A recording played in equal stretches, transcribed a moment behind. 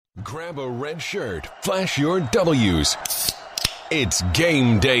Grab a red shirt, flash your W's. It's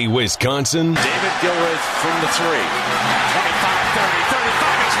Game Day, Wisconsin. David Gilreath from the 3. 25, 30,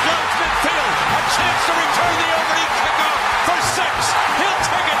 35, explodes midfield. A chance to return the opening kickoff for 6. He'll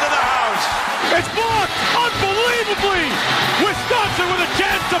take it to the house. It's blocked unbelievably. Wisconsin with a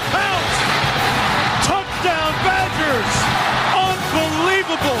chance to pounce. Touchdown Badgers.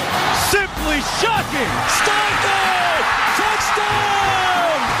 Unbelievable. Simply shocking. Stockton. Touchdown.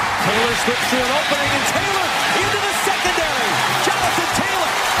 Taylor slips through an opening, and Taylor into the secondary. Jonathan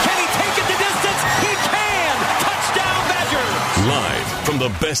Taylor, can he take it the distance? He can! Touchdown Badgers! Live from the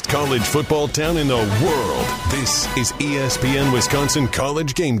best college football town in the world, this is ESPN Wisconsin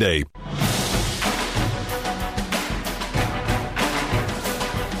College Game Day.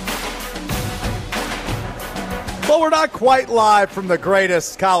 Well, we're not quite live from the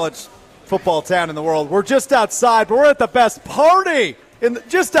greatest college football town in the world. We're just outside, but we're at the best party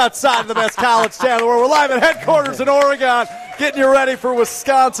just outside of the best college town in the world. We're live at headquarters in Oregon, getting you ready for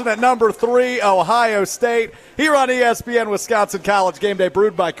Wisconsin at number 3, Ohio State. Here on ESPN Wisconsin College Game Day,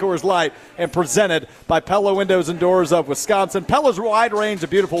 brewed by Coors Light and presented by Pella Windows and Doors of Wisconsin. Pella's wide range of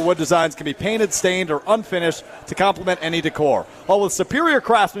beautiful wood designs can be painted, stained, or unfinished to complement any decor. All with superior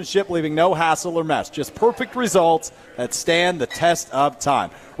craftsmanship, leaving no hassle or mess. Just perfect results that stand the test of time.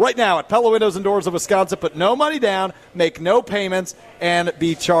 Right now at Pella Windows and Doors of Wisconsin, put no money down, make no payments, and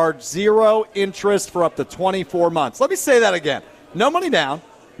be charged 0 interest for up to 24 months. Let me say that again. No money down,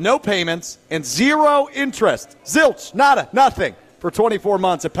 no payments, and 0 interest. Zilch, nada, nothing for 24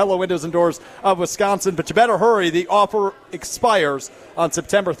 months at Pella Windows and Doors of Wisconsin. But you better hurry. The offer expires on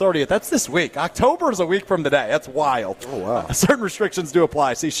September 30th. That's this week. October is a week from today. That's wild. Oh, wow. Certain restrictions do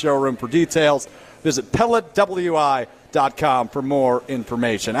apply. See showroom for details. Visit PellaWI.com for more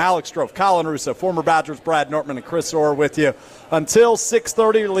information. Alex Strouf, Colin Russo, former Badgers, Brad Nortman, and Chris Orr with you until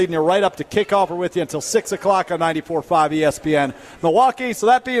 6:30. We're leading you right up to kickoff. We're with you until 6 o'clock on 94.5 ESPN Milwaukee. So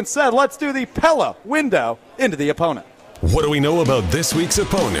that being said, let's do the Pella window into the opponent. What do we know about this week's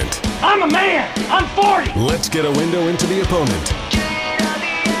opponent? I'm a man. I'm 40. Let's get a window into the opponent.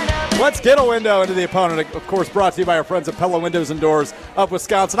 Let's get a window into the opponent. Of course, brought to you by our friends at Pella Windows and Doors of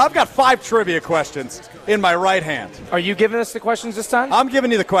Wisconsin. I've got 5 trivia questions in my right hand. Are you giving us the questions this time? I'm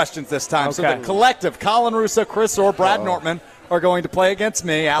giving you the questions this time. Okay. So the collective, Colin Russo, Chris Orr, Brad Nortman, are going to play against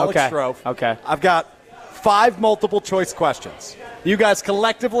me, Alex Strouf. Okay. I've got 5 multiple-choice questions. You guys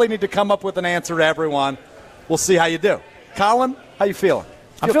collectively need to come up with an answer to every one. We'll see how you do. Colin, how you feeling?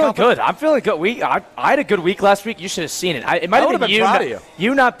 I'm feeling good. I'm feeling good. I had a good week last week. You should have seen it. It might have been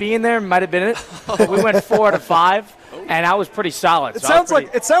you not being there might have been it. We went 4 out of 5, and I was pretty solid. It sounds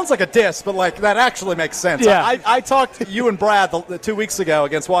like a diss, but like that actually makes sense. Yeah. I talked to you and Brad the 2 weeks ago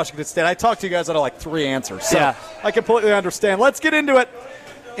against Washington State. I talked to you guys out of like 3 answers. So yeah. I completely understand. Let's get into it.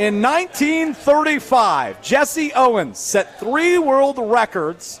 In 1935, Jesse Owens set 3 world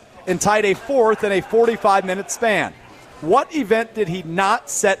records and tied a 4th in a 45-minute span. What event did he not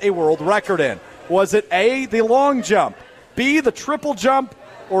set a world record in? Was it A, the long jump, B, the triple jump,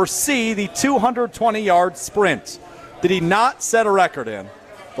 or C, the 220-yard sprint? Did he not set a record in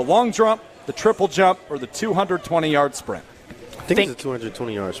the long jump, the triple jump, or the 220-yard sprint? I think it's a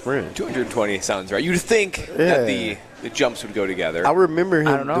 220-yard sprint. 220 sounds right. You'd think that the jumps would go together. I remember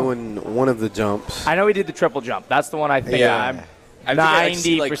him doing one of the jumps. I know he did the triple jump. That's the one I think I'm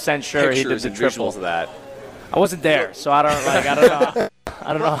 90% sure he did the triple. Of that. I wasn't there, so I don't know.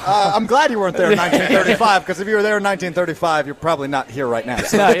 I don't know. I'm glad you weren't there in 1935, because if you were there in 1935, you're probably not here right now.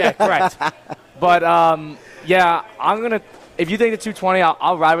 So. No, yeah, correct. But, yeah, I'm going to – if you think the 220,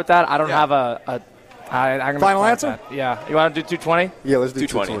 I'll ride with that. I don't have a final answer? Yeah. You want to do 220? Yeah, let's do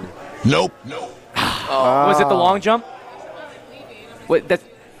 220. Nope. Was it the long jump? Wait,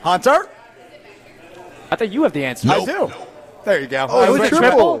 Hunter? I thought you have the answer. Nope. I do. There you go. Oh, it was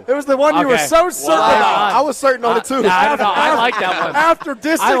triple. It was the one you were so certain about. I was certain on it, too. I don't know. I like that one. After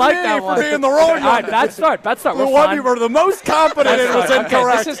dissing me for being the wrong one. That's start. The one you were the most confident in was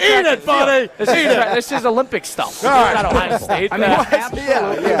incorrect. Eat it, buddy. This is Olympic stuff. All right. Not Ohio State.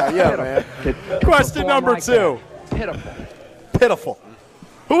 Yeah, man. Question number 2. Pitiful.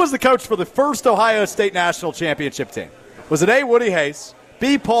 Who was the coach for the first Ohio State national championship team? Was it A, Woody Hayes,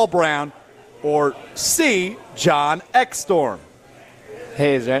 B, Paul Brown, or C, John Ekstrom?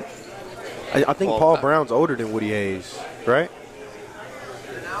 Hayes, right? I think Paul Brown's older than Woody Hayes, right?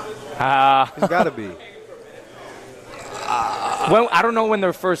 He's got to be. Well, I don't know when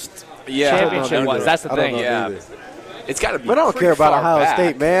their first championship was. That's the thing. It's got to be. But I don't care about Ohio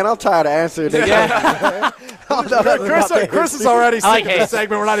State, man. I'm tired of answering that. Chris is already sick of this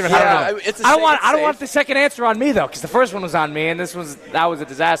segment. We're not even having it. I don't want the second answer on me, though, because the first one was on me, and that was a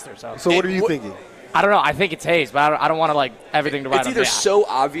disaster. So what are you thinking? I don't know. I think it's Hayes, but I don't want to, like, everything to write on me. It's either so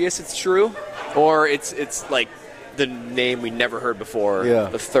obvious it's true, or it's like the name we never heard before,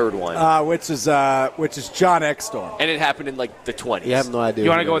 the third one. Which is John Ekstrom. And it happened in, like, the 20s. You have no idea. You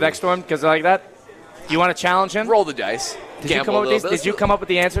want to go with Ekstrom because I like that? Do you want to challenge him? Roll the dice. Did you come up with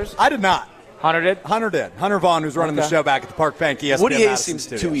the answers? I did not. Hunter did? Hunter Vaughn, who's running the show back at the Park Bank ESPN. Woody Hayes Madison seems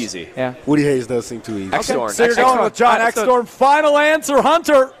Studios. too easy. Yeah. Woody Hayes does seem too easy. Ekstrom. So you're going with John Ekstrom. Final answer,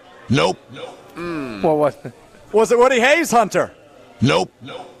 Hunter. Nope. What was it? Was it Woody Hayes, Hunter? Nope.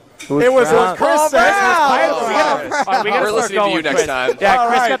 It was Chris. We're listening to you next time. Yeah,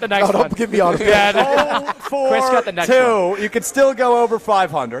 Chris got the next one. Don't give me all the Chris got the next one. You can still go over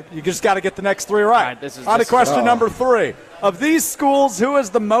 500. You just got to get the next three right. On to question number 3. Of these schools, who has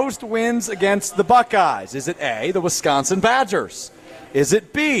the most wins against the Buckeyes? Is it A, the Wisconsin Badgers? Is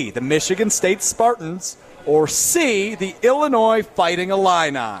it B, the Michigan State Spartans? Or C, the Illinois Fighting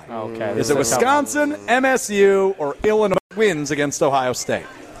Illini? Okay. Is it Wisconsin, MSU, or Illinois wins against Ohio State?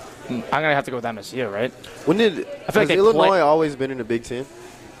 I'm going to have to go with MSU, right? Has Illinois always been in the Big Ten?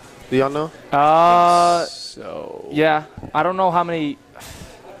 Do y'all know? Yeah. I don't know how many.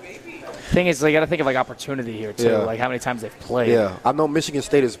 Thing is, you got to think of, like, opportunity here, too. Like, how many times they've played. Yeah. I know Michigan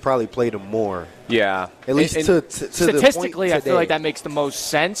State has probably played them more. Yeah. At least to statistically, the point I feel like that makes the most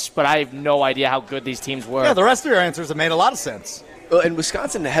sense, but I have no idea how good these teams were. Yeah, the rest of your answers have made a lot of sense. Well, and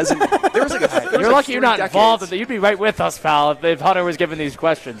Wisconsin hasn't. There was like you're lucky you're not involved in that. You'd be right with us, pal, if Hunter was giving these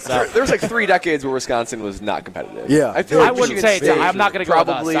questions. So. There was like 3 decades where Wisconsin was not competitive. Yeah. I feel like I wouldn't say I'm not going to go with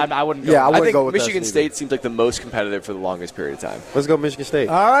us. I wouldn't go. Yeah, I think go with Michigan State seems like the most competitive for the longest period of time. Let's go Michigan State.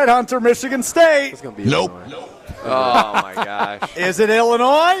 All right, Hunter, Michigan State. It's going to be Nope. Oh, my gosh. Is it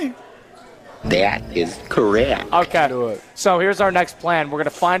Illinois? That is correct. Okay. So here's our next plan. We're going to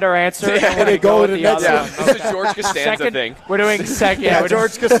find our answer and we're going to go go to with the the next other Yeah, one. this is George Costanza thing. We're doing second. Yeah,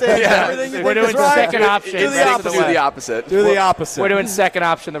 George Costanza. Everything you we're think doing is right. second option. Do the opposite. Do the opposite. Do the opposite. We're doing second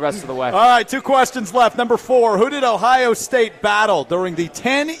option the rest of the way. All right, 2 questions left. Number 4, who did Ohio State battle during the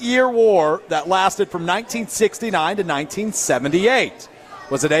 10-year war that lasted from 1969 to 1978?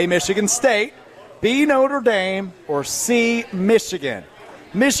 Was it A, Michigan State, B, Notre Dame, or C, Michigan?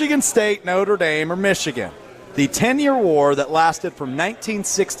 Michigan State, Notre Dame, or Michigan? The 10-year war that lasted from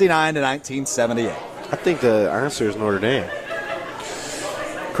 1969 to 1978. I think the answer is Notre Dame.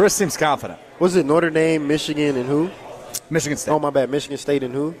 Chris seems confident. Was it Notre Dame, Michigan, and who? Michigan State. Oh, my bad. Michigan State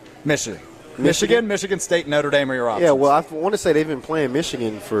and who? Michigan, Michigan State, Notre Dame are your options. Yeah, well, I want to say they've been playing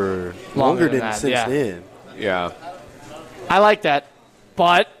Michigan for longer than since then. Yeah. I like that,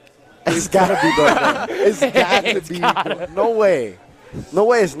 but It's got to be Notre Dame. It's got to be. No way. No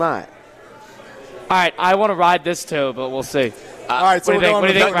way it's not. all right, I want to ride this too, but we'll see. All right, so what do you think? What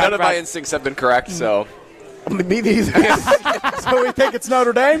do you think, None of my instincts have been correct, so. Me neither. So we think it's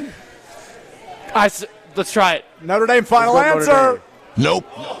Notre Dame? Let's try it. Notre Dame final Let's go Notre answer. Dame.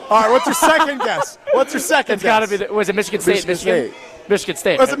 Nope. All right, what's your second guess? What's your second It's guess? got to be. Was it Michigan State? Michigan State. Michigan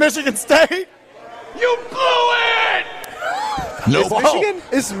State. Was it Michigan State? You blew it! Nope. Michigan?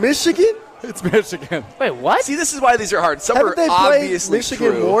 It's Michigan? It's Michigan. Wait, what? See, this is why these are hard. Some Haven't are they played obviously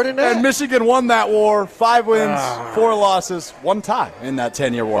Michigan true. more than that? And Michigan won that war. 5 wins, 4 losses, 1 tie in that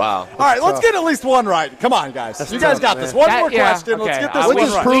 10-year war. Wow. All right, let's get at least one right. Come on, guys. You guys got this. One more question. Let's get this I one wish-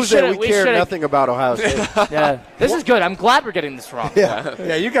 Just right. proves that we we care should've- nothing about Ohio State. Yeah, this is good. I'm glad we're getting this wrong.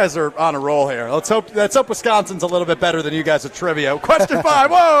 Yeah, you guys are on a roll here. Let's hope Wisconsin's a little bit better than you guys at trivia. Question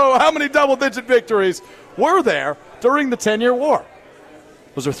 5. Whoa, how many double-digit victories were there during the 10-year war?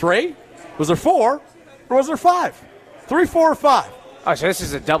 Was there 3? Was there 4? Or was there 5? 3, 4, or 5? Oh, so this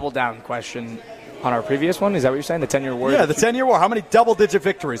is a double down question on our previous one? Is that what you're saying? The 10-year war? Yeah, the 10-year war. How many double-digit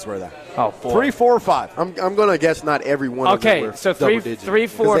victories were there? Oh, 4. 3, 4, or 5? I'm going to guess not every one of them were so double digits. 3,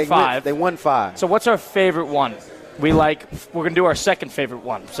 4, 5. They won 5. So what's our favorite one? We're going to do our second favorite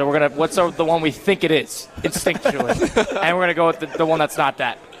one. So what's the one we think it is, instinctually? And we're going to go with the one that's not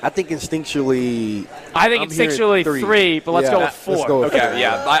that. I think instinctually. I think I'm instinctually hearing 3, but let's go with 4. Let's go with Okay, 4.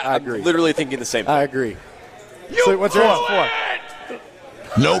 yeah. I I'm agree. literally thinking the same thing. I agree. So what's your one? 4.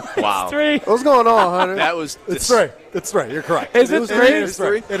 Nope. Wow. 3. What's going on, Hunter? That was. It's 3. It's 3. You're correct. Is it 3? It is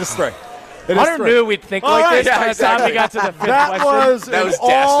 3. It is 3. It is Hunter 3. knew we'd think All like right. this by the time we got to the 5th That question. was an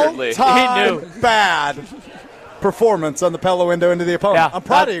dastardly. all-time He knew. bad performance on the Pella window into the opponent. Yeah, I'm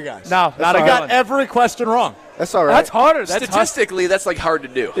proud of you guys. No, not a You good got one. every question wrong. That's all right. That's harder. Statistically, that's like hard to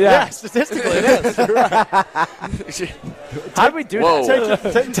do. Yeah, statistically it is. How do we do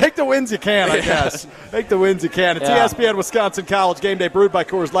that? Take the wins you can, I guess. Take the wins you can. It's ESPN Wisconsin College Game Day, brewed by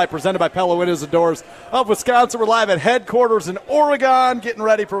Coors Light, presented by Pella Windows and Doors of Wisconsin. We're live at headquarters in Oregon, getting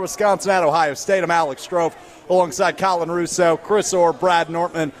ready for Wisconsin at Ohio State. I'm Alex Strouf, alongside Colin Russo, Chris Orr, Brad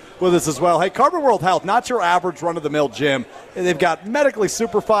Nortman with us as well. Hey, Carbon World Health, not your average run-of-the-mill gym. They've got medically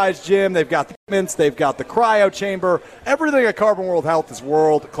supervised gym. They've got the equipment. They've got the cryo chamber. Everything at Carbon World Health is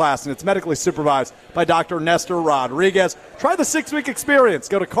world-class, and it's medically supervised by Dr. Nestor Rodriguez. Try the 6-week experience.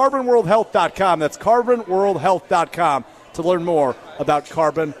 Go to carbonworldhealth.com. That's carbonworldhealth.com to learn more about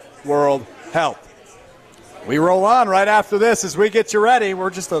Carbon World Health. We roll on right after this as we get you ready. We're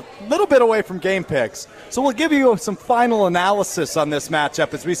just a little bit away from game picks. So we'll give you some final analysis on this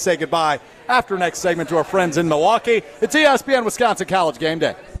matchup as we say goodbye after next segment to our friends in Milwaukee. It's ESPN Wisconsin College Game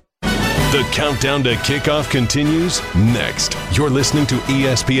Day. The countdown to kickoff continues next. You're listening to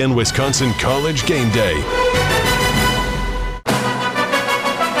ESPN Wisconsin College Game Day.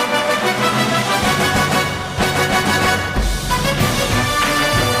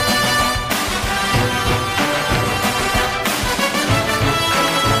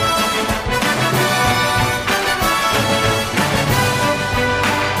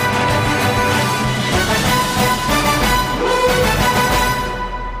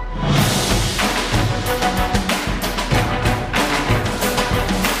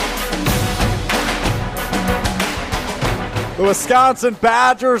 The Wisconsin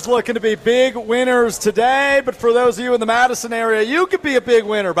Badgers looking to be big winners today, but for those of you in the Madison area, you could be a big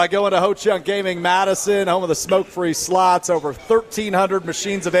winner by going to Ho-Chunk Gaming Madison, home of the smoke-free slots, over 1,300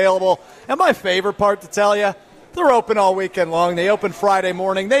 machines available. And my favorite part to tell you, they're open all weekend long. They open Friday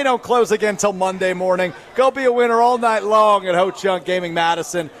morning. They don't close again until Monday morning. Go be a winner all night long at Ho-Chunk Gaming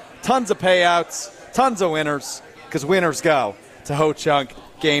Madison. Tons of payouts, tons of winners, because winners go to Ho-Chunk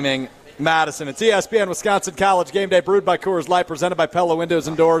Gaming Madison. It's ESPN Wisconsin College Game Day, brewed by Coors Light, presented by Pella Windows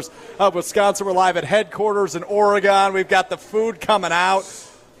and Doors of Wisconsin. We're live at headquarters in Oregon. We've got the food coming out.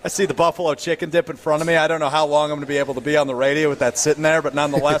 I see the buffalo chicken dip in front of me. I don't know how long I'm going to be able to be on the radio with that sitting there, but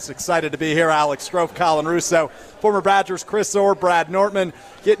nonetheless, excited to be here. Alex Strouf, Colin Russo, former Badgers, Chris Orr, Brad Nortman,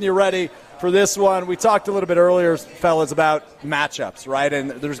 getting you ready for this one. We talked a little bit earlier, fellas, about matchups, right? And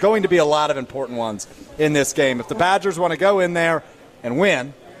there's going to be a lot of important ones in this game. If the Badgers want to go in there and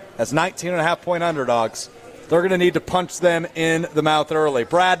win as 19.5-point underdogs, they're going to need to punch them in the mouth early.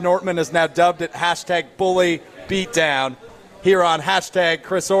 Brad Nortman has now dubbed it #BullyBeatdown here on hashtag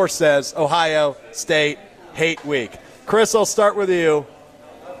Chris Orr says Ohio State Hate Week. Chris, I'll start with you.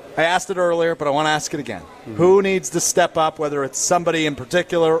 I asked it earlier, but I want to ask it again. Mm-hmm. Who needs to step up, whether it's somebody in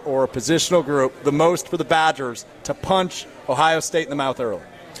particular or a positional group, the most for the Badgers to punch Ohio State in the mouth early?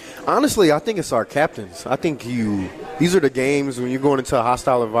 Honestly, I think it's our captains. I think these are the games when you're going into a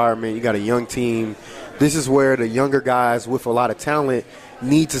hostile environment, you got a young team. This is where the younger guys with a lot of talent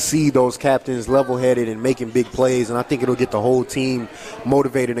need to see those captains level-headed and making big plays, and I think it'll get the whole team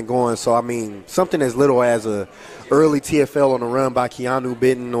motivated and going. So, I mean, something as little as a early TFL on a run by Keanu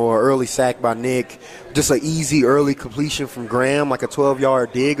Benton or early sack by Nick, just an easy early completion from Graham, like a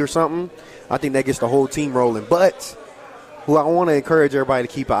 12-yard dig or something, I think that gets the whole team rolling. But who I want to encourage everybody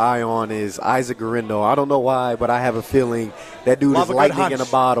to keep an eye on is Isaac Garindo. I don't know why, but I have a feeling that dude is lightning in a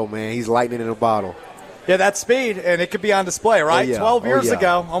bottle, man. He's lightning in a bottle. Yeah, that speed, and it could be on display, right? 12 years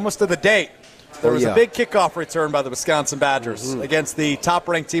ago, almost to the date, there was a big kickoff return by the Wisconsin Badgers against the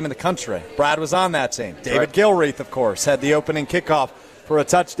top-ranked team in the country. Brad was on that team. David Gilreath, of course, had the opening kickoff for a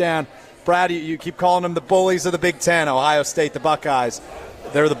touchdown. Brad, you keep calling them the bullies of the Big Ten, Ohio State, the Buckeyes.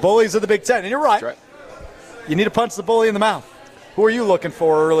 They're the bullies of the Big Ten, and you're right. That's right. You need to punch the bully in the mouth. Who are you looking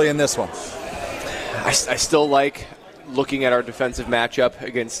for early in this one? I still like looking at our defensive matchup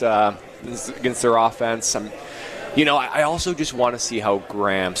against their offense. I also just want to see how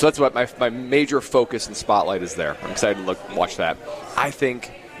Graham. So that's what my major focus and spotlight is there. I'm excited to watch that. I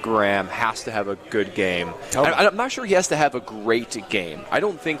think Graham has to have a good game. I'm not sure he has to have a great game.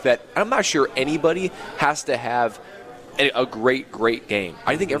 I'm not sure anybody has to have a great game.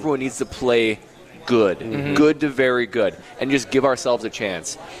 I think everyone needs to play good, good to very good, and just give ourselves a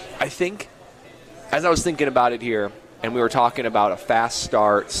chance. I think, as I was thinking about it here, and we were talking about a fast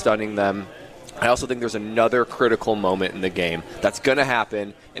start, stunning them, I also think there's another critical moment in the game that's going to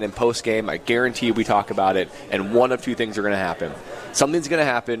happen, and in post-game, I guarantee we talk about it, and one of two things are going to happen. Something's going to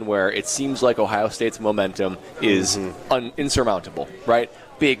happen where it seems like Ohio State's momentum is insurmountable, right?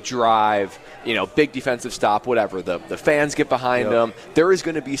 Big drive, big defensive stop, whatever. The fans get behind them. There is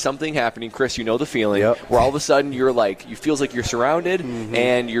going to be something happening, Chris, you know the feeling, where all of a sudden you feels like you're surrounded,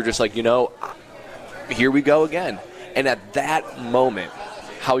 and you're just like, here we go again. And at that moment,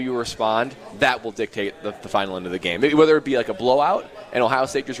 how you respond, that will dictate the final end of the game. Whether it be like a blowout and Ohio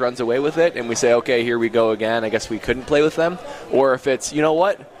State just runs away with it and we say, okay, here we go again, I guess we couldn't play with them, or if it's, you know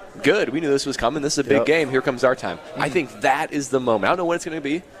what, good, we knew this was coming, this is a big game, here comes our time. I think that is the moment. I don't know what it's going to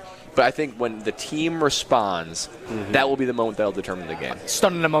be, but I think when the team responds, that will be the moment that will determine the game.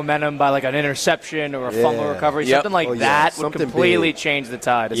 Stunning the momentum by like an interception or a fumble recovery, something like that would completely change the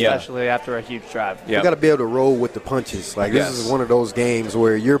tide, especially after a huge drive. You got to be able to roll with the punches. Like this is one of those games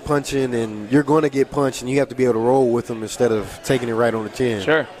where you're punching and you're going to get punched, and you have to be able to roll with them instead of taking it right on the chin.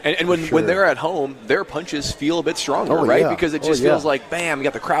 Sure. And when they're at home, their punches feel a bit stronger, right? Because it just feels like, bam, you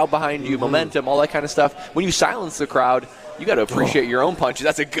got the crowd behind you, momentum, all that kind of stuff. When you silence the crowd, you got to appreciate your own punches.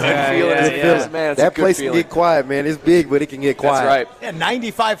 That's a good feeling. Man, that place can get quiet, man. It's big, but it can get quiet. That's right. Yeah,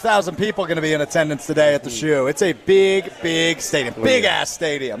 95,000 people going to be in attendance today at the Shoe. It's a big, big stadium. Big-ass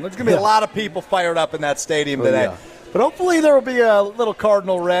stadium. There's going to be a lot of people fired up in that stadium today. Yeah. But hopefully there will be a little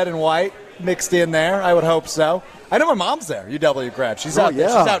cardinal red and white mixed in there. I would hope so. I know my mom's there, UW grad. She's out there.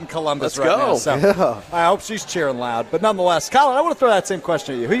 She's out in Columbus now. So I hope she's cheering loud. But nonetheless, Colin, I want to throw that same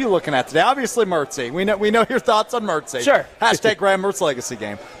question at you. Who are you looking at today? Obviously, Mertzy. We know your thoughts on Mertzy. Sure. Hashtag Graham Mertz Legacy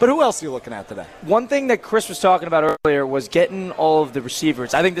Game. But who else are you looking at today? One thing that Chris was talking about earlier was getting all of the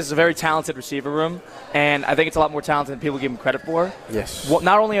receivers. I think this is a very talented receiver room, and I think it's a lot more talented than people give him credit for. Yes. Well,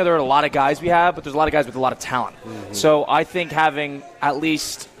 not only are there a lot of guys we have, but there's a lot of guys with a lot of talent. So I think having at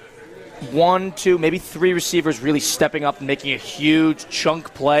least 1, 2, maybe 3 receivers really stepping up and making a huge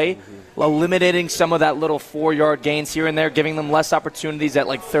chunk play, eliminating some of that little 4-yard gains here and there, giving them less opportunities at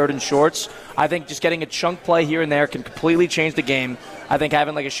like 3rd and shorts. I think just getting a chunk play here and there can completely change the game. I think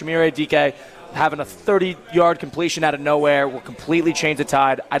having like a Shamir DK having a 30-yard completion out of nowhere will completely change the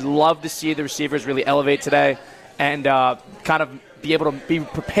tide. I'd love to see the receivers really elevate today and kind of be able to be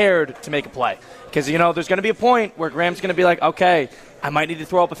prepared to make a play. Because, there's going to be a point where Graham's going to be like, okay, I might need to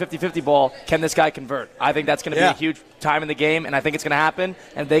throw up a 50-50 ball. Can this guy convert? I think that's going to be a huge time in the game, and I think it's going to happen.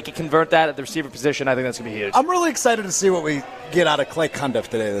 And if they can convert that at the receiver position, I think that's going to be huge. I'm really excited to see what we get out of Clay Cundiff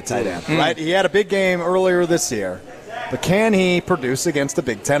today, the tight end. Right? He had a big game earlier this year. But can he produce against a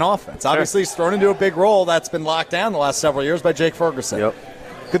Big Ten offense? Obviously, he's thrown into a big role that's been locked down the last several years by Jake Ferguson. Yep.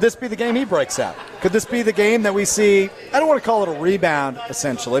 Could this be the game he breaks out? Could this be the game that we see? I don't want to call it a rebound,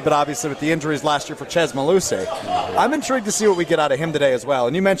 essentially, but obviously with the injuries last year for Chez Malusi, I'm intrigued to see what we get out of him today as well.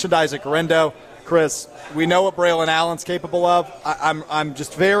 And you mentioned Isaac Garendo. Chris, we know what Braylon Allen's capable of. I'm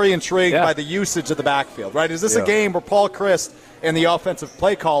just very intrigued by the usage of the backfield, right? Is this a game where Paul Chryst and the offensive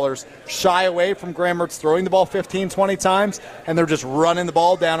play callers shy away from Graham Mertz throwing the ball 15, 20 times, and they're just running the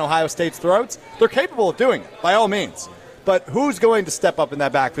ball down Ohio State's throats? They're capable of doing it, by all means. But who's going to step up in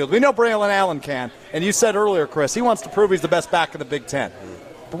that backfield? We know Braylon Allen can, and you said earlier, Chris, he wants to prove he's the best back in the Big Ten.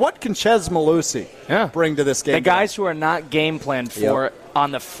 But what can Chez Malusi bring to this game? The guys who are not game planned for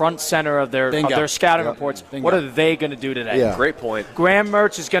on the front center of their scouting reports, what are they going to do today? Yeah. Great point. Graham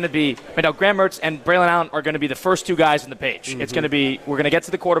Mertz is going to be Graham Mertz and Braylon Allen are going to be the first 2 guys on the page. It's going to be, we're going to get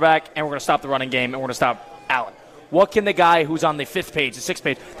to the quarterback, and we're going to stop the running game, and we're going to stop Allen. What can the guy who's on the 5th page, the 6th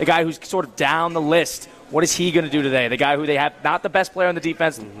page, the guy who's sort of down the list, what is he going to do today? The guy who they have, not the best player on the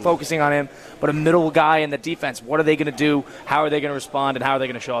defense, focusing on him, but a middle guy in the defense. What are they going to do? How are they going to respond? And how are they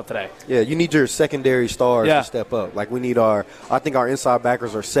going to show up today? Yeah, you need your secondary stars to step up. Like we need I think our inside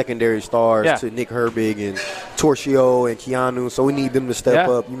backers are secondary stars to Nick Herbig and Torchio and Keanu. So we need them to step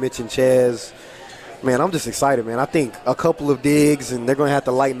up. You mentioned Chez. Man, I'm just excited, man. I think a couple of digs, and they're going to have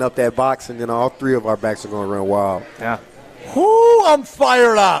to lighten up that box, and then all 3 of our backs are going to run wild. Yeah. Whoo, I'm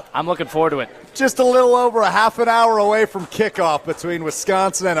fired up. I'm looking forward to it. Just a little over a half an hour away from kickoff between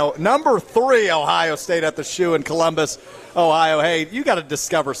Wisconsin and number 3 Ohio State at the Shoe in Columbus, Ohio. Hey, you got to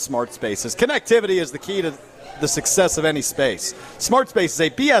discover smart spaces. Connectivity is the key to the success of any space. Smart Space is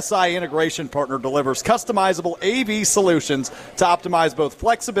a BSI integration partner, delivers customizable AV solutions to optimize both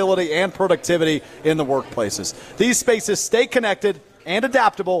flexibility and productivity in the workplaces. These spaces stay connected and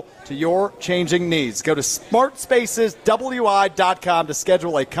adaptable to your changing needs. Go to smartspaceswi.com to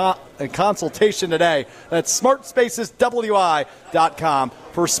schedule a consultation today. That's smartspaceswi.com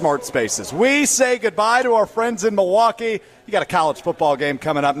for Smart Spaces. We say goodbye to our friends in Milwaukee. You got a college football game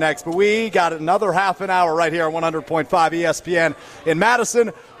coming up next, but we got another half an hour right here on 100.5 ESPN in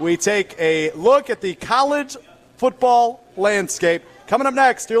Madison. We take a look at the college football landscape. Coming up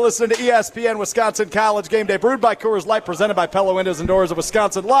next, you're listening to ESPN Wisconsin College Game Day, brewed by Coors Light, presented by Pella Windows and Doors of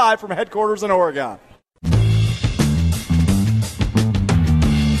Wisconsin, live from headquarters in Oregon.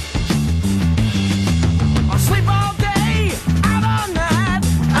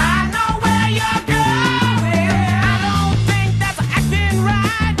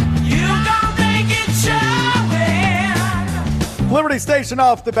 You don't think it's Liberty Station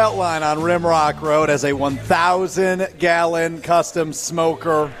off the Beltline on Rimrock Road has a 1,000-gallon custom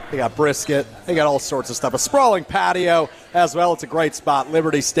smoker. They got brisket. They got all sorts of stuff. A sprawling patio as well. It's a great spot.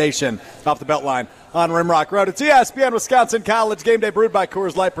 Liberty Station off the Beltline on Rimrock Road. It's ESPN Wisconsin College Game Day, brewed by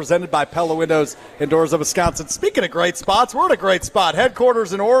Coors Light, presented by Pella Windows and Doors of Wisconsin. Speaking of great spots, we're at a great spot.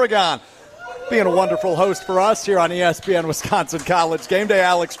 Headquarters in Oregon. Being a wonderful host for us here on ESPN Wisconsin College Game Day.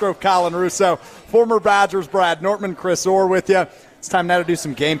 Alex Strouf, Colin Russo, former Badgers, Brad Nortman, Chris Orr with you. It's time now to do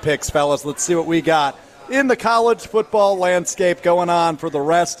some game picks, fellas. Let's see what we got in the college football landscape going on for the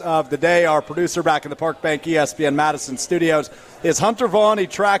rest of the day. Our producer back in the Park Bank ESPN Madison studios is Hunter Vaughn. He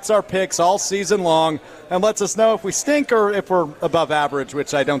tracks our picks all season long and lets us know if we stink or if we're above average,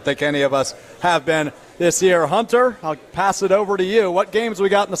 which I don't think any of us have been this year. Hunter, I'll pass it over to you. What games we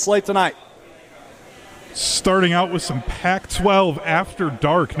got in the slate tonight? Starting out with some Pac-12 after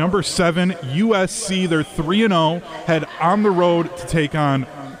dark. Number 7, USC. They're 3-0. Head on the road to take on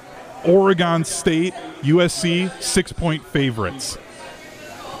Oregon State. USC, 6-point favorites.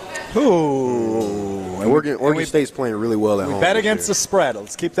 Ooh. And Oregon State's playing really well at home. We bet against the spread.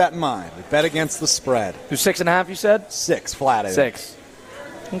 Let's keep that in mind. We bet against the spread. Do 6.5, you said? 6 flat. 6.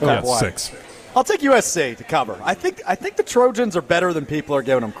 Okay. Yeah, 6. I'll take USC to cover. I think the Trojans are better than people are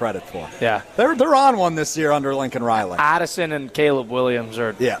giving them credit for. Yeah. They're on one this year under Lincoln Riley. Addison and Caleb Williams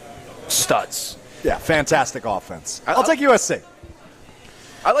are studs. Yeah, fantastic offense. I'll take USC.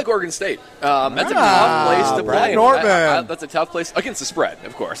 I like Oregon State. That's a tough place to play. Nortman. That's a tough place against the spread,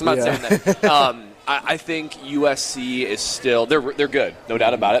 of course. I'm not saying that. I think USC is still they're good, no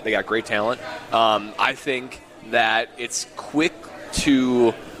doubt about it. They got great talent. I think that it's quick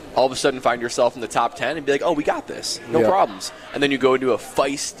to all of a sudden find yourself in the top 10 and be like, oh, we got this. No problems. And then you go into a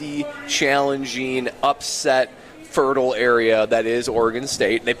feisty, challenging, upset, fertile area that is Oregon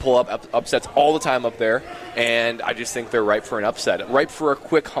State. They pull up upsets all the time up there, and I just think they're ripe for an upset, ripe for a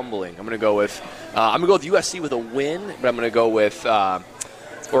quick humbling. I'm going to go with USC with a win, but I'm going to go with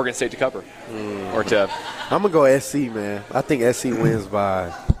Oregon State to cover. I'm going to go SC, man. I think SC wins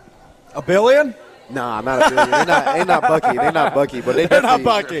by $1 billion. Nah, not a billion. They're not Bucky. They're not Bucky, but they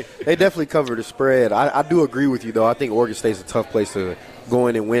definitely cover the spread. I do agree with you, though. I think Oregon State's a tough place to go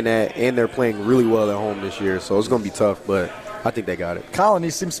in and win at, and they're playing really well at home this year, so it's going to be tough, but I think they got it. Colin,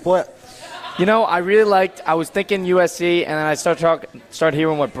 you seem split. You know, I was thinking USC, and then I start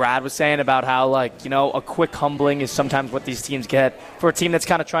hearing what Brad was saying about how, a quick humbling is sometimes what these teams get. For a team that's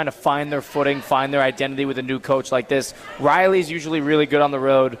kind of trying to find their footing, find their identity with a new coach like this, Riley's usually really good on the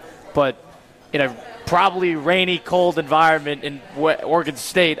road, but in a probably rainy, cold environment in Oregon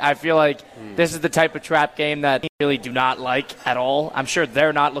State, I feel like this is the type of trap game that they really do not like at all. I'm sure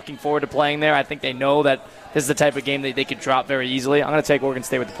they're not looking forward to playing there. I think they know that this is the type of game that they could drop very easily. I'm going to take Oregon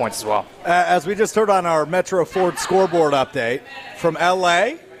State with the points as well. As we just heard on our Metro Ford scoreboard update, from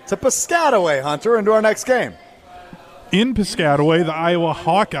L.A. to Piscataway, Hunter, into our next game. In Piscataway, the Iowa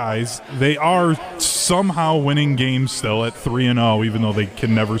Hawkeyes, they are somehow winning games still at 3-0, even though they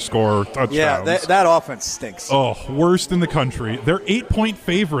can never score touchdowns. Yeah, that offense stinks. Oh, worst in the country. They're 8-point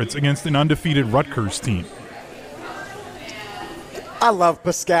favorites against an undefeated Rutgers team. I love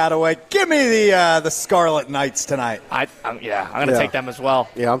Piscataway. Give me the Scarlet Knights tonight. I'm going to take them as well.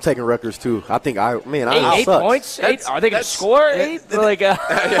 Yeah, I'm taking Rutgers too. I think Iowa 8 points? Are they going to score 8?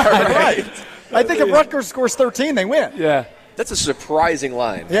 Right. I think if Rutgers scores 13, they win. Yeah. That's a surprising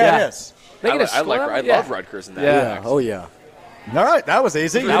line. Yeah, it is. I love Rutgers in that. Yeah. Oh, yeah. All right, that was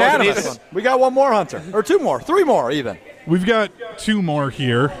easy. Unanimous. We got one more, Hunter. Or 2 more. 3 more, even. We've got 2 more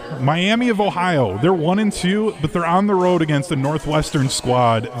here. Miami of Ohio. They're 1-2, but they're on the road against a Northwestern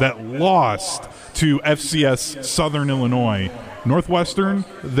squad that lost to FCS Southern Illinois. Northwestern,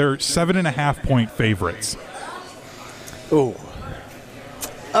 they're 7.5-point favorites. Ooh.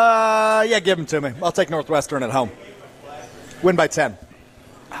 Give them to me. I'll take Northwestern at home. Win by 10.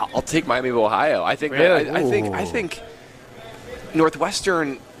 I'll take Miami of Ohio. I think I think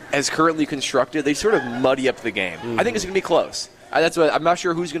Northwestern, as currently constructed, they sort of muddy up the game. I think it's going to be close. I'm not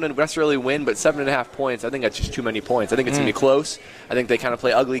sure who's going to necessarily win, but 7.5 points, I think that's just too many points. I think it's going to be close. I think they kind of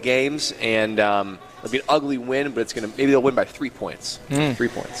play ugly games, and it'll be an ugly win, but maybe they'll win by 3 points. 3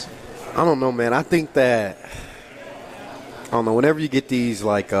 points. I don't know, man. I think that whenever you get these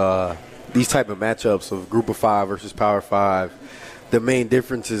type of matchups of Group of 5 versus Power 5, the main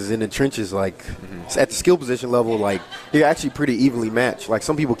difference is in the trenches. At the skill position level, they're actually pretty evenly matched.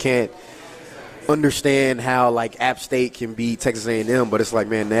 Some people can't understand how App State can beat Texas A&M, but it's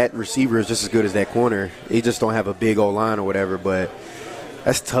man, that receiver is just as good as that corner. They just don't have a big old line or whatever. But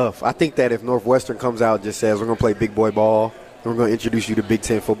that's tough. I think that if Northwestern comes out and just says we're going to play big boy ball, and we're going to introduce you to Big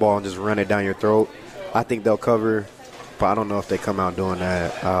Ten football and just run it down your throat, I think they'll cover. but I don't know if they come out doing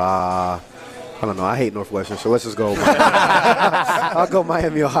that. I don't know. I hate Northwestern, so let's just go. I'll go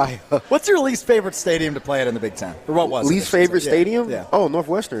Miami, Ohio. What's your least favorite stadium to play at in the Big Ten? Or what was least favorite stadium? Yeah. Oh,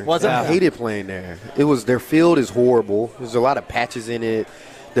 Northwestern. Was it? I hated playing there. It was their field is horrible. There's a lot of patches in it.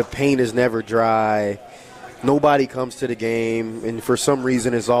 The paint is never dry. Nobody comes to the game, and for some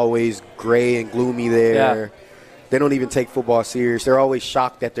reason, it's always gray and gloomy there. Yeah. They don't even take football serious. They're always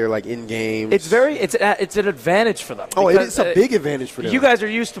shocked that they're like in games. It's an advantage for them. Oh, it is a big advantage for them. You guys are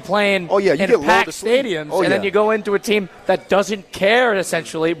used to playing you in get packed lulled to sleep. stadiums, and then you go into a team that doesn't care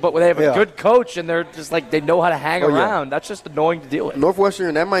essentially, but they have a good coach, and they're just like they know how to hang around. That's just annoying to deal with.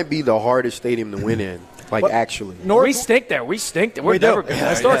 Northwestern, that might be the hardest stadium to win in. Actually. We stink there. We stink there. We're never good.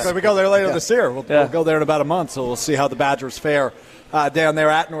 Historically, we go there later this year. We'll go there in about a month, so we'll see how the Badgers fare down there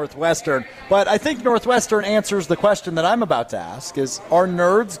at Northwestern. But I think Northwestern answers the question that I'm about to ask: is are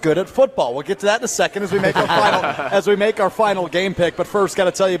nerds good at football? We'll get to that in a second as we make our final game pick. But first, got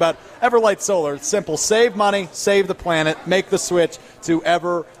to tell you about Everlight Solar. It's simple: save money, save the planet, make the switch to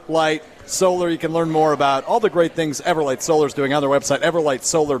Everlight Solar. You can learn more about all the great things Everlight Solar is doing on their website,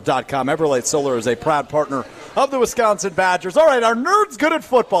 everlightsolar.com. Everlight Solar is a proud partner of the Wisconsin Badgers. All right, our nerds good at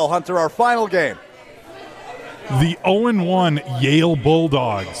football, Hunter, our final game. The 0-1 Yale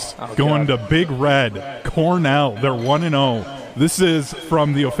Bulldogs going to Big Red, Cornell. They're 1-0. This is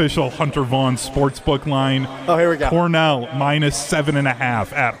from the official Hunter Vaughn Sportsbook line. Oh, here we go. Cornell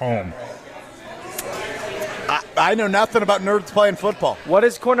 -7.5 at home. I know nothing about nerds playing football. What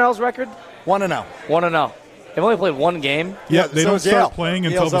is Cornell's record? 1-0. 1-0. They've only played one game. Yeah, they don't start Yale. playing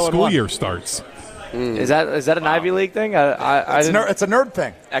until Yale's the school 0-1. year starts. Is that an Ivy League thing? It's a nerd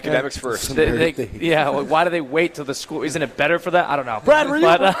thing. Academics first. Why do they wait till the school? Isn't it better for that? I don't know.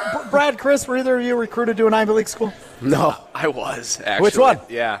 Brad, Chris, were either of you recruited to an Ivy League school? No. I was, actually. Which one?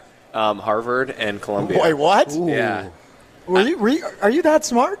 Yeah. Harvard and Columbia. Wait, what? Ooh. Yeah. Are you that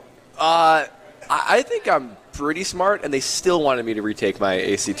smart? I think I'm pretty smart, and they still wanted me to retake my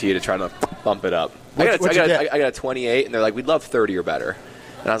ACT to try to bump it up. I got a 28, and they're like, we'd love 30 or better.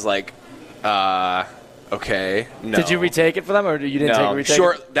 And I was like, okay, no. Did you retake it for them, or you didn't take a retake?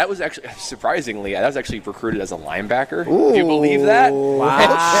 Sure. That was actually, surprisingly, I was actually recruited as a linebacker. Do you believe that?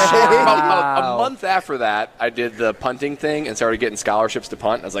 Wow. A month after that, I did the punting thing and started getting scholarships to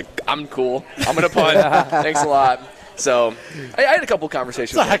punt. I was like, I'm cool. I'm going to punt. Thanks a lot. So I had a couple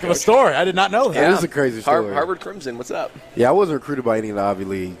conversations. It's a heck of a story. I did not know that. Yeah, it is a crazy story. Harvard Crimson, what's up? Yeah, I wasn't recruited by any of the Ivy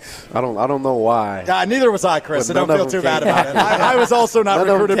Leagues. I don't know why. Neither was I, Chris. So But don't feel too bad about it. I was also not None of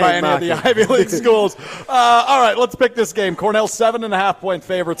them recruited by came any of the knocking. Ivy League schools. All right, let's pick this game. Cornell 7.5-point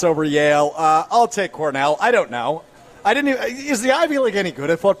favorites over Yale. I'll take Cornell. I don't know. Is the Ivy League any good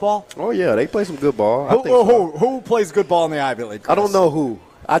at football? Oh, yeah, they play some good ball. I think so. Who plays good ball in the Ivy League, Chris? I don't know who.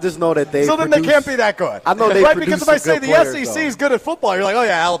 I just know that they So then they can't be that good. I know they right, produce because if I some say good the players, SEC though. is good at football, you're like, oh,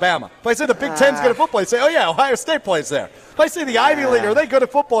 yeah, Alabama. If I say the Big Ten's good at football, you say, oh, yeah, Ohio State plays there. If I say the Ivy League, are they good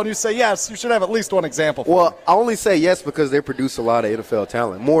at football, and you say yes, you should have at least one example. Well, I only say yes because they produce a lot of NFL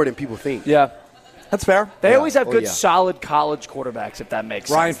talent, more than people think. Yeah. That's fair. They always have good, yeah. solid college quarterbacks, if that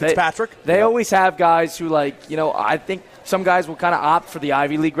makes Ryan sense. Fitzpatrick? They always have guys who, I think some guys will kind of opt for the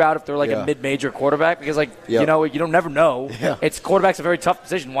Ivy League route if they're a mid-major quarterback because, you don't never know. Yeah. Quarterback's a very tough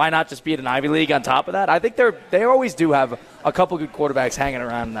decision. Why not just be at an Ivy League on top of that? I think they always do have a couple good quarterbacks hanging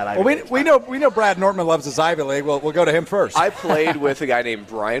around in that Ivy League. We know Brad Nortman loves his Ivy League. We'll go to him first. I played with a guy named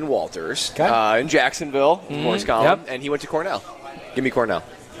Brian Walters in Jacksonville, Morris College, and he went to Cornell. Give me Cornell.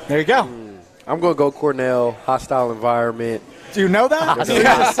 There you go. I'm going to go Cornell, hostile environment. Do you know that?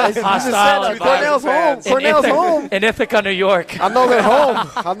 Hostile Cornell's home. Cornell's home. In Ithaca, New York. I know they're home.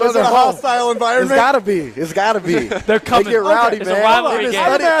 I know Is it they're a home. hostile environment? It's got to be. They're coming. They get rowdy, It's a man. rivalry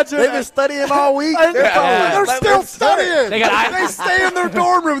They've game. been studying all week. They're still studying. They stay in their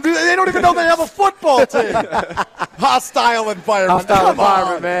dorm room. They don't even know they have a football team. Hostile environment. Hostile Come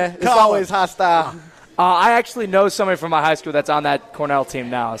environment, on. man. It's Colin. always hostile. I actually know somebody from my high school that's on that Cornell team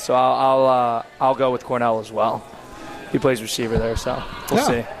now, so I'll go with Cornell as well. He plays receiver there, so we'll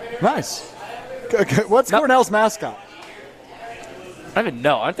see. Nice. What's Cornell's mascot? I don't even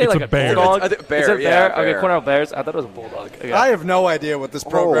know. Aren't they It's like a a bear. bulldog? It's a bear, Is it yeah, bear? Okay, bear. Cornell Bears. I thought it was a bulldog. Okay. I have no idea what this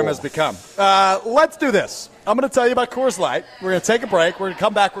program has become. Let's do this. I'm going to tell you about Coors Light. We're going to take a break. We're going to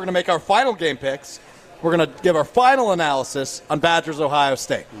come back. We're going to make our final game picks. We're going to give our final analysis on Badgers, Ohio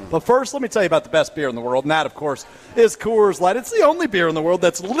State. But first, let me tell you about the best beer in the world, and that, of course, is Coors Light. It's the only beer in the world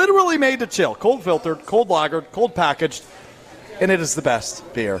that's literally made to chill. Cold filtered, cold lagered, cold packaged, and it is the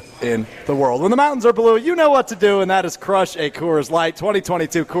best beer in the world. When the mountains are blue, you know what to do, and that is crush a Coors Light.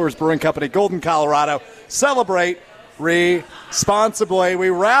 2022 Coors Brewing Company, Golden, Colorado. Celebrate responsibly. We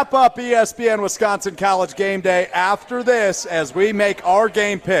wrap up ESPN Wisconsin College Game Day after this as we make our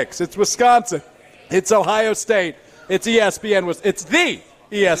game picks. It's Wisconsin. It's Ohio State. It's ESPN. It's the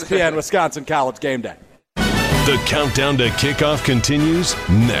ESPN Wisconsin College Game Day. The countdown to kickoff continues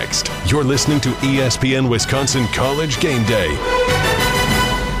next. You're listening to ESPN Wisconsin College Game Day.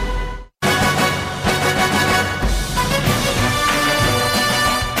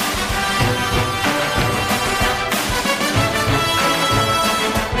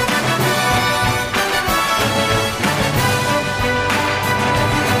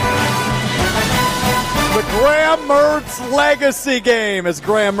 Graham Mertz Legacy Game is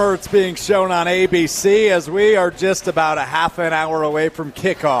Graham Mertz being shown on ABC as we are just about a half an hour away from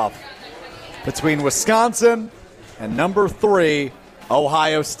kickoff between Wisconsin and number 3,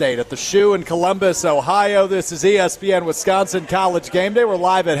 Ohio State. At the Shoe in Columbus, Ohio, this is ESPN Wisconsin College Game Day. We're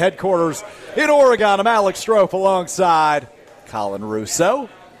live at headquarters in Oregon. I'm Alex Strouf alongside Colin Russo,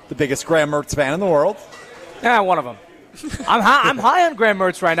 the biggest Graham Mertz fan in the world. Yeah, one of them. I'm high on Graham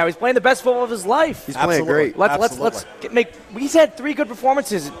Mertz right now. He's playing the best football of his life. He's playing great. Let's make. He's had 3 good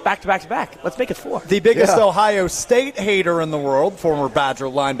performances back to back to back. Let's make it 4. The biggest Ohio State hater in the world, former Badger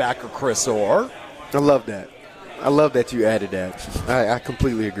linebacker Chris Orr. I love that. I love that you added that. I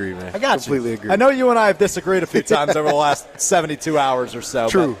completely agree, man. I got completely you. agree. I know you and I have disagreed a few times over the last 72 hours or so.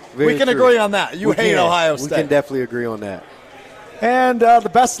 True. We can agree on that. You hate Ohio State. We can definitely agree on that. And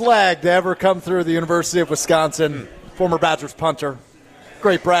the best leg to ever come through the University of Wisconsin, former Badgers punter,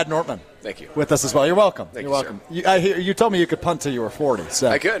 great Brad Nortman. Thank you. With us as well. You're welcome. Thank You're welcome. You told me you could punt till you were 40. So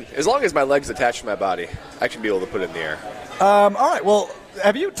I could. As long as my leg's attached to my body, I should be able to put it in the air. All right. Well,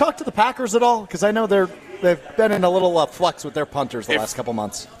 have you talked to the Packers at all? Because I know they've been in a little flux with their punters the last couple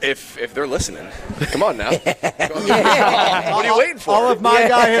months. If they're listening, come on now. What are you waiting for? I'll have my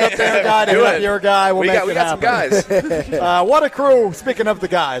guy hit up their guy to hit up your guy. We got some guys. What a crew. Speaking of the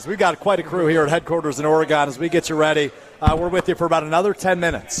guys, we got quite a crew here at headquarters in Oregon as we get you ready. We're with you for about another 10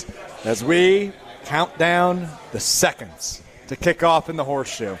 minutes as we count down the seconds to kick off in the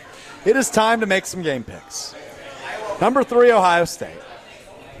horseshoe. It is time to make some game picks. Number 3, Ohio State.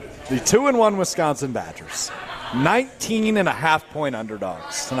 The 2-1 Wisconsin Badgers. 19.5-point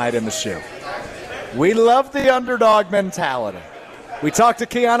underdogs tonight in the shoe. We love the underdog mentality. We talked to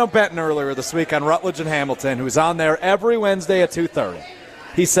Keanu Benton earlier this week on Rutledge and Hamilton, who's on there every Wednesday at 2:30.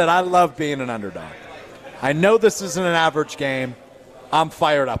 He said, I love being an underdog. I know this isn't an average game. I'm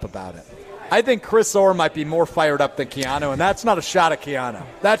fired up about it. I think Chris Orr might be more fired up than Keanu, and that's not a shot at Keanu.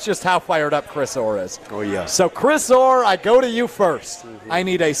 That's just how fired up Chris Orr is. Oh, yeah. So, Chris Orr, I go to you first. Mm-hmm. I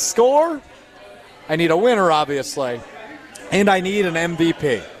need a score. I need a winner, obviously. And I need an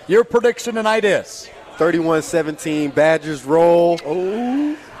MVP. Your prediction tonight is? 31-17, Badgers roll.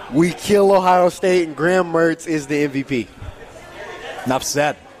 Oh. We kill Ohio State, and Graham Mertz is the MVP. Enough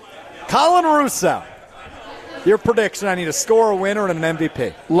said. Colin Russo. Your prediction, I need a score, a winner, and an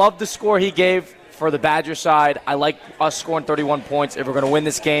MVP. Love the score he gave for the Badger side. I like us scoring 31 points. If we're going to win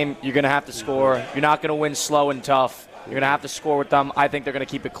this game, you're going to have to score. You're not going to win slow and tough. You're going to have to score with them. I think they're going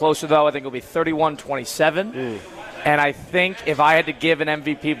to keep it closer, though. I think it'll be 31-27. And I think if I had to give an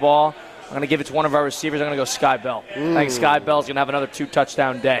MVP ball, I'm going to give it to one of our receivers. I'm going to go Sky Bell. I think Sky Bell's going to have another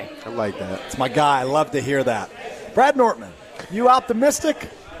 2-touchdown day. I like that. It's my guy. I love to hear that. Brad Nortman, you optimistic?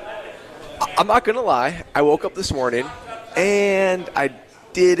 I'm not going to lie. I woke up this morning, and I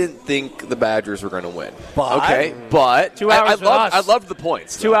didn't think the Badgers were going to win. But? Okay, but 2 hours with us. I loved the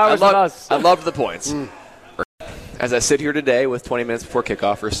points. 2 hours with us. I loved the points. As I sit here today with 20 minutes before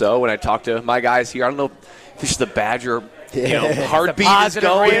kickoff or so, when I talk to my guys here, I don't know if it's just the Badger heartbeat is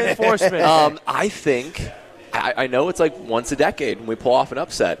going. Reinforcement. I think I know it's like once a decade when we pull off an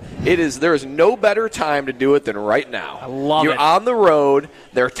upset. There is no better time to do it than right now. I love You're it. on the road.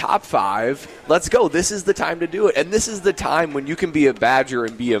 They're top 5. Let's go. This is the time to do it. And this is the time when you can be a Badger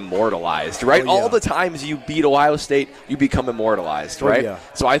and be immortalized, right? Oh, yeah. All the times you beat Ohio State, you become immortalized, right? Yeah.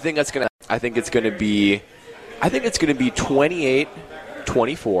 So I think it's going to be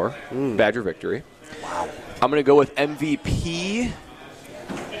 28-24 Badger victory. Wow. I'm going to go with MVP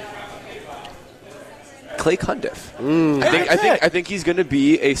Clay Cundiff. I think he's going to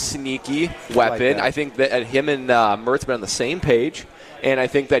be a sneaky weapon. I think that him and Mertz been on the same page, and I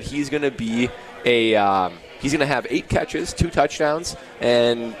think that he's going to be he's going to have 8 catches, 2 touchdowns,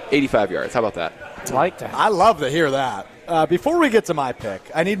 and 85 yards. How about that? I like that. I love to hear that. Before we get to my pick,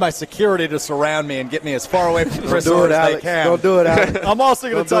 I need my security to surround me and get me as far away from Chris Orr as they can. Don't do it, Alex. I'm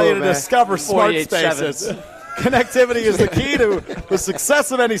also going to tell you to discover smart 48 spaces. Connectivity is the key to the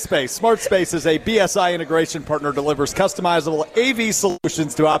success of any space. Smart Space is a BSI integration partner, delivers customizable AV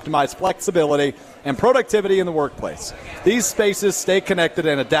solutions to optimize flexibility and productivity in the workplace. These spaces stay connected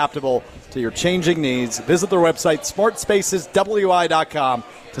and adaptable to your changing needs. Visit their website, smartspaceswi.com,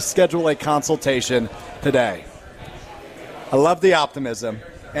 to schedule a consultation today. I love the optimism,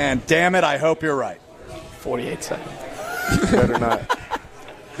 and damn it, I hope you're right. 48 seconds. Better not.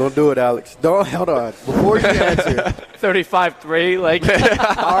 Don't do it, Alex. Hold on. Before you answer. 35-3.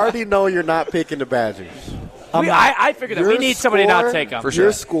 I already know you're not picking the Badgers. I figured that we need somebody to not take them. For sure.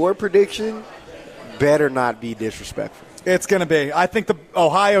 Your score prediction better not be disrespectful. It's going to be. I think the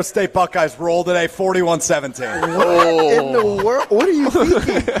Ohio State Buckeyes roll today 41-17. What in the world? What are you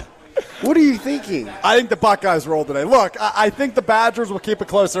thinking? What are you thinking? I think the Buckeyes roll today. Look, I think the Badgers will keep it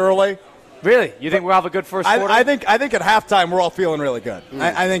close early. Really? You think we'll have a good first quarter? I think at halftime we're all feeling really good.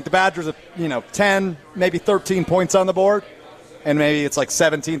 I think the Badgers have 10, maybe 13 points on the board, and maybe it's like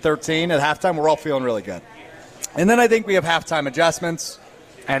 17-13 at halftime. We're all feeling really good. And then I think we have halftime adjustments.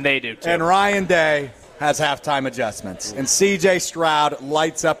 And they do, too. And Ryan Day has halftime adjustments. And C.J. Stroud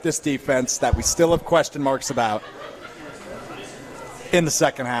lights up this defense that we still have question marks about in the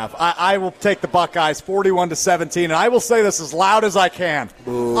second half. I will take the Buckeyes 41-17, and I will say this as loud as I can.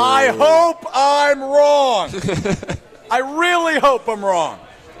 Ooh. I hope I'm wrong. I really hope I'm wrong.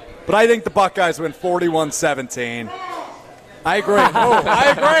 But I think the Buckeyes win 41-17. I agree.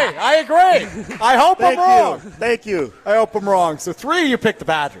 I agree. I hope I'm wrong. Thank you. I hope I'm wrong. So 3, you picked the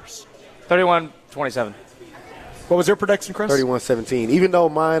Badgers. 31-27. What was your prediction, Chris? 31-17, even though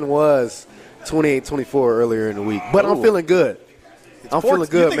mine was 28-24 earlier in the week. But I'm feeling good. I'm feeling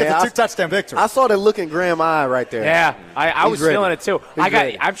good, man. It's a 2-touchdown victory. I saw that look in Graham eye right there. Yeah, I was feeling it, too.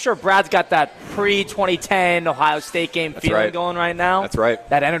 I'm sure Brad's got that pre-2010 Ohio State game feeling going right now. That's right.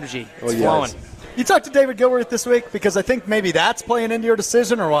 That energy. It's flowing. You talked to David Gilbert this week because I think maybe that's playing into your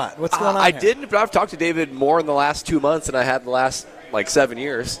decision or what? What's going on I here? didn't, but I've talked to David more in the last 2 months than I had the last 7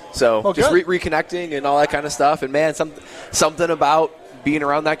 years. So just reconnecting and all that kind of stuff. And, man, something about being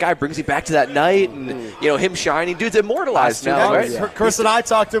around that guy brings you back to that night and, him shining. Dude's immortalized now, right? Yeah. Chris and I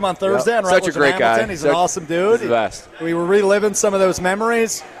talked to him on Thursday on Such a great guy. He's an awesome dude. He's the best. We were reliving some of those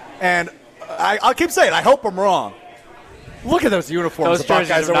memories, and I'll keep saying I hope I'm wrong. Look at those uniforms those the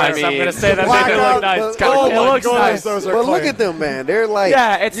Buckeyes are wearing. I'm going to say that they do look nice. It looks nice. But look at them, man. They're like,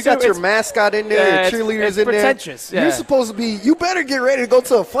 you got your mascot in there, your cheerleaders in there. Yeah. You're supposed to be, you better get ready to go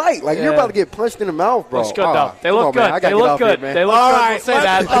to a fight. Like, you're about to get punched in the mouth, bro. Looks good, though. They look good. They look good. They look good. We'll say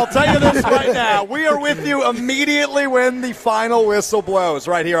that. I'll tell you this right now. We are with you immediately when the final whistle blows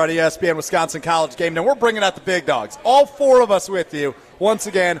right here on ESPN Wisconsin College Game Day. We're bringing out the big dogs. All 4 of us with you. Once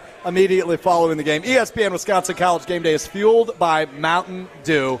again, immediately following the game. ESPN Wisconsin College Game Day is fueled by Mountain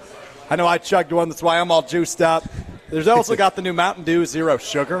Dew. I know I chugged one. That's why I'm all juiced up. There's also got the new Mountain Dew Zero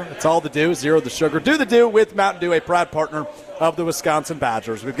Sugar. It's all the dew, zero the sugar. Do the dew with Mountain Dew, a proud partner of the Wisconsin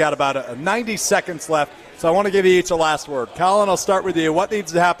Badgers. We've got about 90 seconds left, so I want to give you each a last word. Colin, I'll start with you. What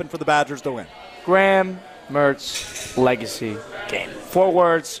needs to happen for the Badgers to win? Graham Mertz legacy game. 4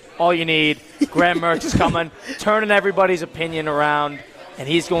 words, all you need. Graham Mertz is coming, turning everybody's opinion around. And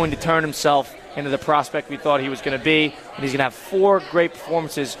he's going to turn himself into the prospect we thought he was going to be. And he's going to have 4 great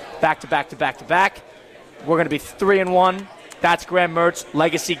performances back to back to back to back. We're going to be 3-1. That's Graham Mertz,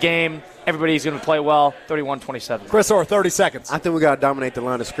 legacy game. Everybody's going to play well. 31-27. Chris Orr, 30 seconds. I think we got to dominate the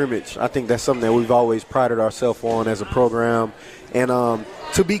line of scrimmage. I think that's something that we've always prided ourselves on as a program. And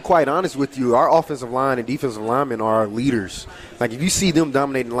to be quite honest with you, our offensive line and defensive linemen are our leaders. Like, if you see them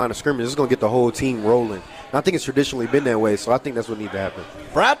dominating the line of scrimmage, it's going to get the whole team rolling. And I think it's traditionally been that way, so I think that's what needs to happen.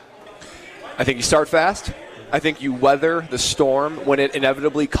 Brad? I think you start fast. I think you weather the storm when it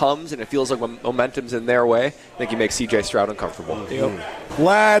inevitably comes and it feels like momentum's in their way. I think you make C.J. Stroud uncomfortable. Mm-hmm.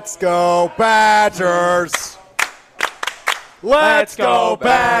 Let's go Badgers! Let's go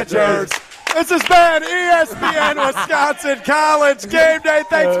Badgers! This has been ESPN Wisconsin College Game Day.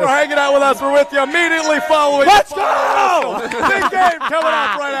 Thanks for hanging out with us. We're with you immediately following. Let's go! Big game coming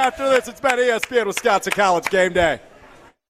up right after this. It's been ESPN Wisconsin College Game Day.